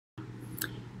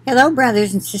Hello,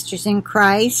 brothers and sisters in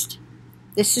Christ.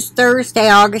 This is Thursday,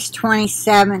 August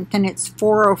 27th, and it's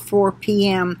 4:04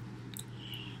 p.m.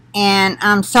 And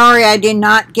I'm sorry I did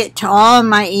not get to all of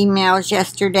my emails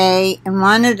yesterday. And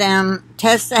one of them,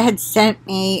 Tessa had sent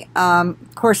me, of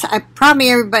course,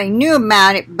 probably everybody knew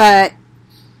about it, but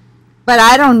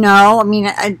I don't know. I mean,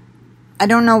 I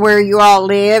don't know where you all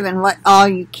live and what all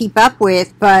you keep up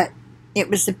with, but it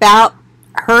was about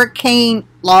Hurricane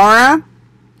Laura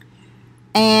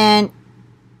and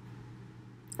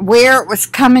where it was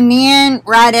coming in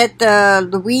right at the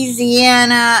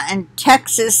Louisiana and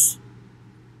Texas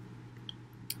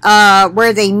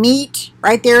where they meet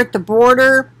right there at the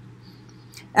border.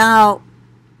 Now,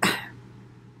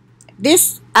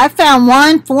 I found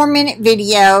one 4-minute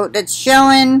video that's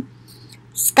showing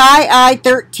Sky Eye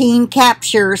 13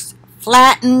 captures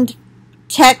flattened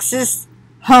Texas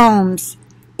homes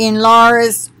in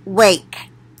Laura's wake.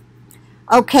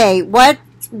 Okay,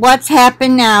 what's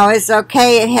happened now is,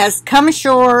 okay, it has come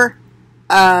ashore.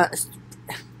 I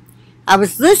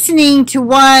was listening to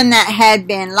one that had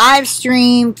been live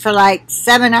streamed for like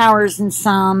 7 hours and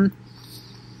some,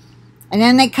 and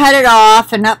then they cut it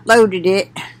off and uploaded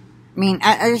it. I mean,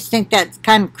 I just think that's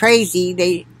kind of crazy.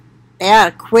 They ought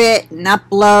to quit and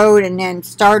upload and then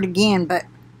start again. But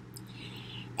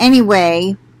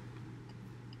anyway,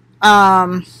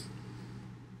 that's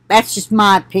just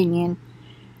my opinion.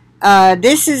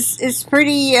 This is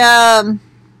pretty, not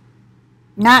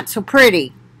so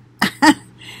pretty.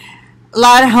 A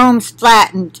lot of homes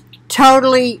flattened,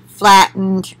 totally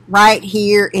flattened right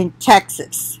here in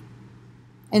Texas,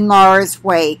 in Laura's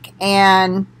wake.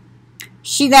 And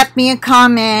she left me a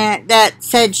comment that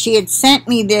said she had sent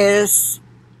me this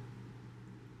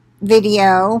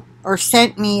video, or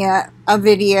sent me a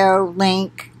video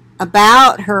link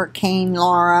about Hurricane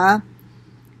Laura,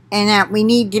 and that we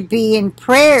need to be in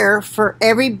prayer for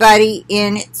everybody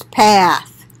in its path.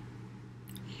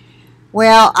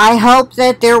 Well, I hope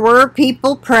that there were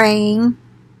people praying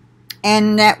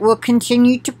and that we'll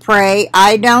continue to pray.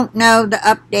 I don't know the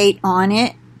update on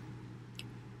it.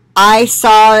 I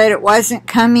saw that it wasn't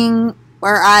coming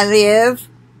where I live,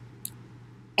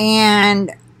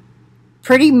 and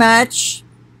pretty much,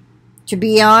 to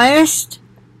be honest,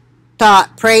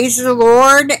 thought praise the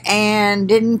Lord and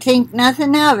didn't think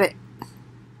nothing of it,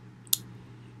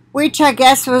 which I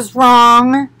guess was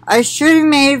wrong. I should have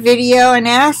made a video and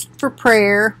asked for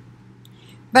prayer,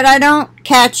 but I don't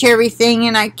catch everything,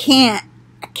 and I can't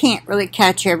really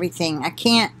catch everything. I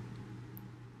can't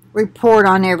report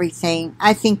on everything.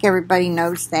 I think everybody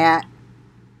knows that.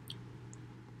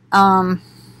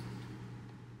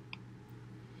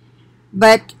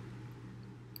 But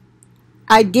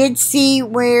I did see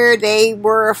where they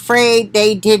were afraid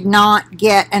they did not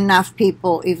get enough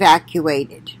people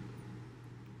evacuated.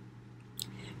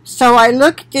 So I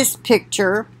look at this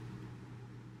picture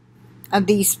of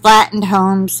these flattened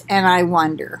homes and I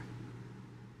wonder,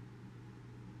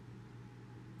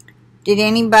 did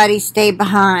anybody stay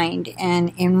behind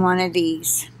and in one of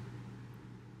these?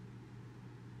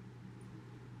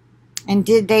 And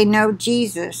did they know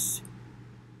Jesus?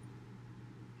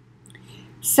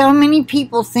 So many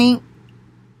people think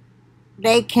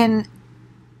they can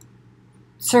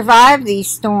survive these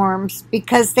storms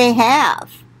because they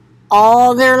have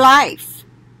all their life.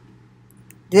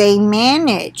 They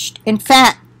managed. In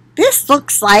fact, this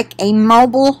looks like a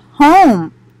mobile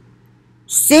home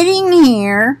sitting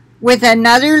here with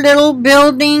another little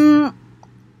building,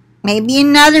 maybe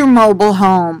another mobile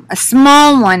home, a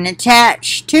small one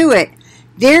attached to it.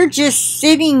 They're just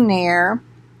sitting there,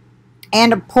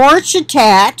 and a porch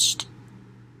attached,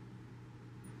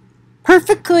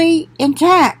 perfectly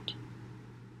intact.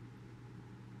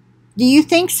 Do you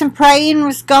think some praying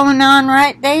was going on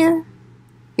right there?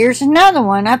 Here's another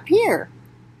one up here,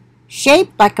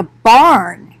 shaped like a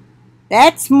barn.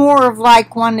 That's more of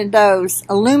like one of those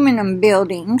aluminum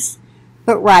buildings,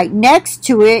 but right next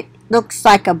to it looks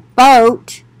like a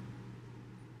boat,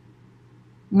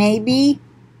 maybe,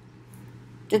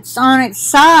 that's on its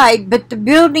side. But the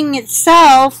building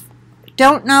itself,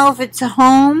 don't know if it's a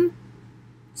home,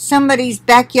 somebody's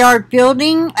backyard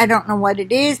building, I don't know what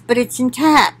it is, but it's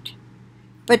intact.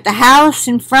 But the house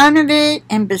in front of it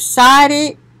and beside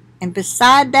it and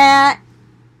beside that,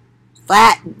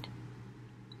 flattened.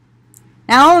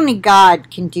 Now only God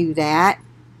can do that.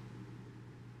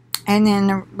 And then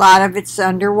a lot of it's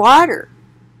underwater.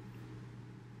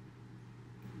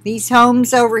 These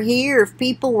homes over here, if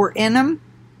people were in them,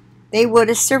 they would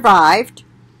have survived.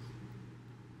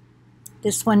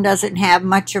 This one doesn't have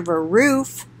much of a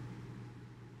roof,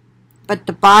 but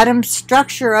the bottom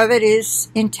structure of it is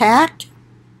intact.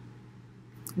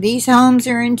 These homes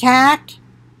are intact,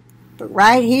 but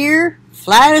right here,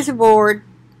 flat as a board,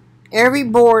 every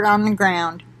board on the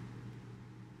ground.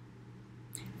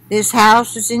 This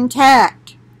house is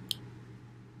intact.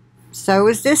 So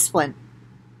is this one.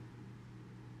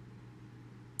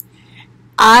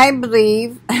 I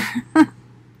believe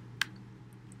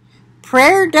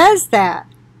prayer does that.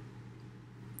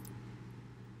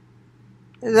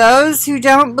 Those who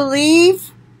don't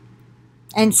believe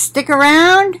and stick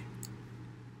around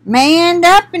may end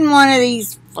up in one of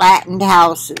these flattened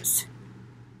houses.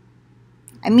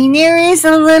 I mean, there is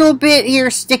a little bit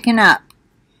here sticking up.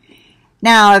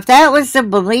 Now, if that was the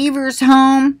believer's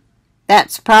home,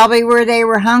 that's probably where they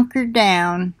were hunkered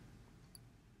down.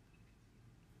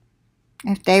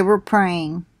 If they were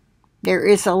praying. There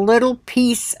is a little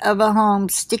piece of a home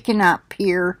sticking up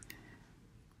here.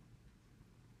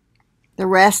 The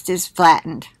rest is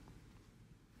flattened.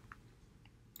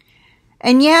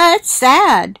 And yeah, it's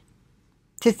sad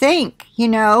to think,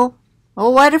 well,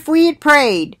 what if we had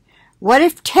prayed? What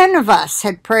if 10 of us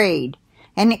had prayed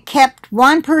and it kept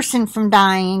one person from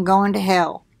dying and going to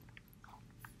hell?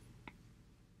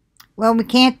 Well, we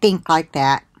can't think like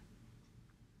that.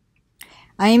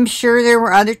 I am sure there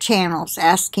were other channels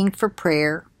asking for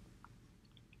prayer,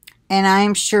 and I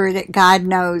am sure that God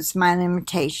knows my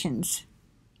limitations.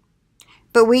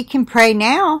 But we can pray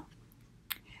now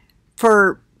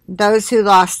for those who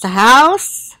lost a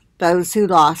house, those who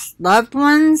lost loved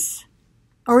ones,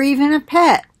 or even a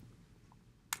pet.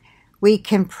 We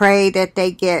can pray that they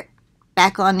get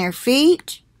back on their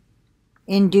feet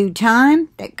in due time,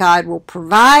 that God will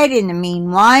provide in the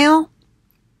meanwhile.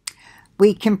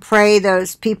 We can pray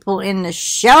those people in the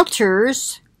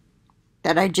shelters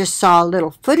that I just saw a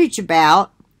little footage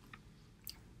about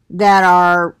that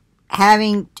are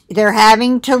having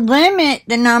to limit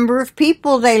the number of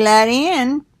people they let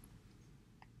in.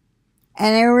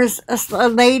 And there was a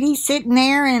lady sitting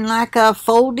there in like a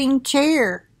folding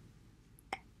chair.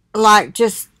 Like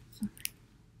just...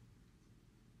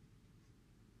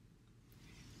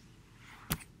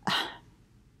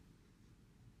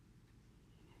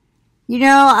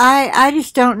 I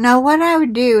just don't know what I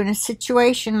would do in a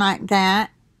situation like that.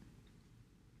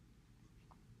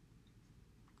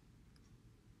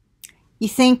 You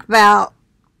think about,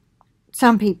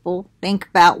 some people think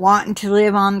about wanting to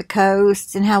live on the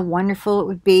coast and how wonderful it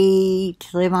would be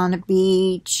to live on the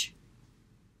beach.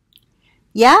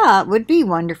 Yeah, it would be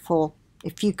wonderful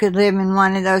if you could live in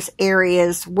one of those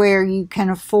areas where you can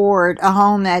afford a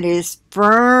home that is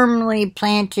firmly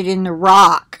planted in the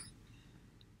rock.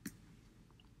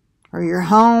 Or your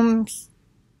home's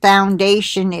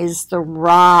foundation is the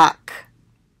rock,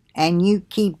 and you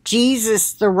keep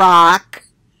Jesus the rock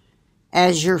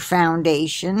as your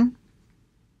foundation.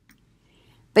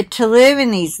 But to live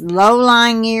in these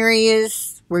low-lying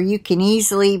areas where you can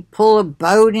easily pull a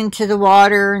boat into the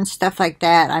water and stuff like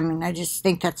that, I mean, I just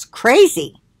think that's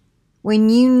crazy when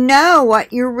you know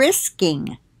what you're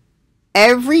risking.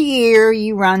 Every year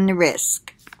you run the risk.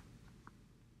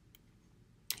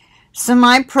 So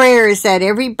my prayer is that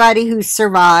everybody who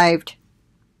survived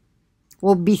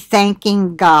will be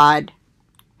thanking God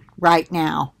right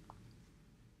now.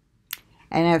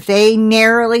 And if they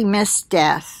narrowly miss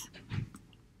death,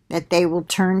 that they will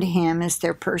turn to Him as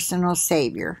their personal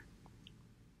Savior.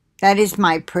 That is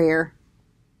my prayer.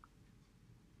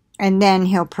 And then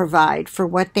He'll provide for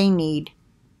what they need.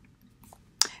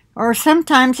 Or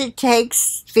sometimes it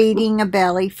takes feeding a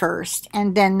belly first,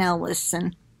 and then they'll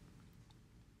listen.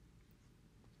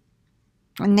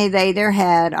 When they lay their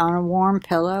head on a warm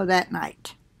pillow that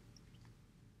night.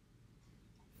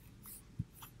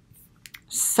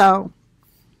 So,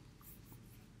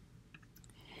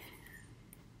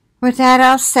 with that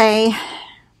I'll say,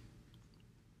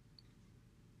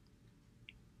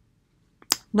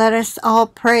 let us all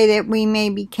pray that we may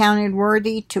be counted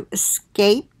worthy to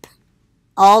escape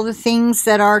all the things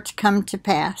that are to come to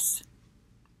pass.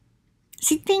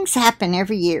 See, things happen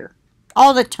every year,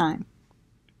 all the time.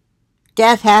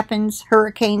 Death happens,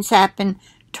 hurricanes happen,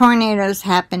 tornadoes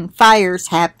happen, fires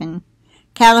happen.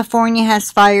 California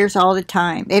has fires all the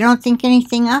time. They don't think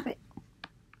anything of it.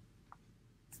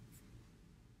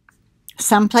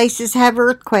 Some places have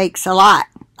earthquakes a lot,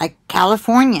 like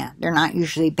California. They're not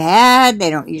usually bad. They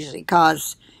don't usually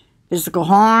cause physical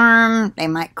harm. They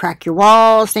might crack your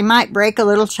walls. They might break a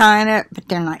little china, but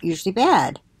they're not usually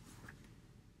bad.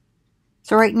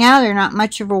 So right now they're not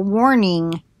much of a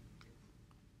warning.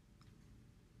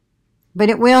 But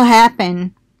it will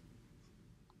happen.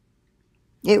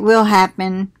 It will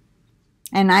happen.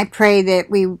 And I pray that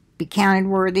we be counted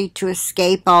worthy to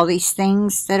escape all these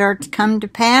things that are to come to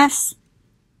pass.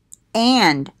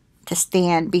 And to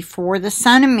stand before the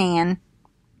Son of Man,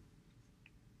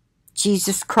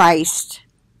 Jesus Christ,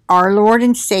 our Lord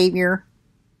and Savior,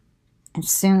 and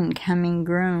soon coming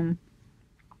groom.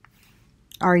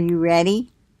 Are you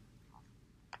ready?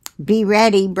 Be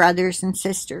ready, brothers and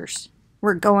sisters.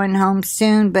 We're going home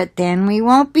soon, but then we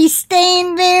won't be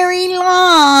staying very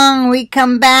long. We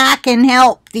come back and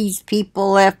help these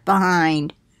people left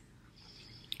behind.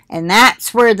 And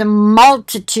that's where the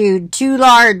multitude, too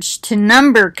large to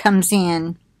number, comes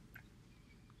in.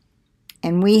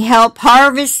 And we help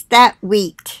harvest that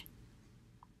wheat.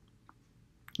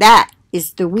 That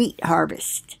is the wheat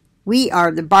harvest. We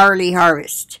are the barley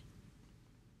harvest.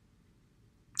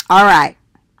 All right.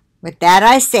 With that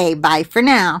I say bye for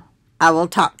now. I will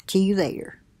talk to you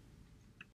later.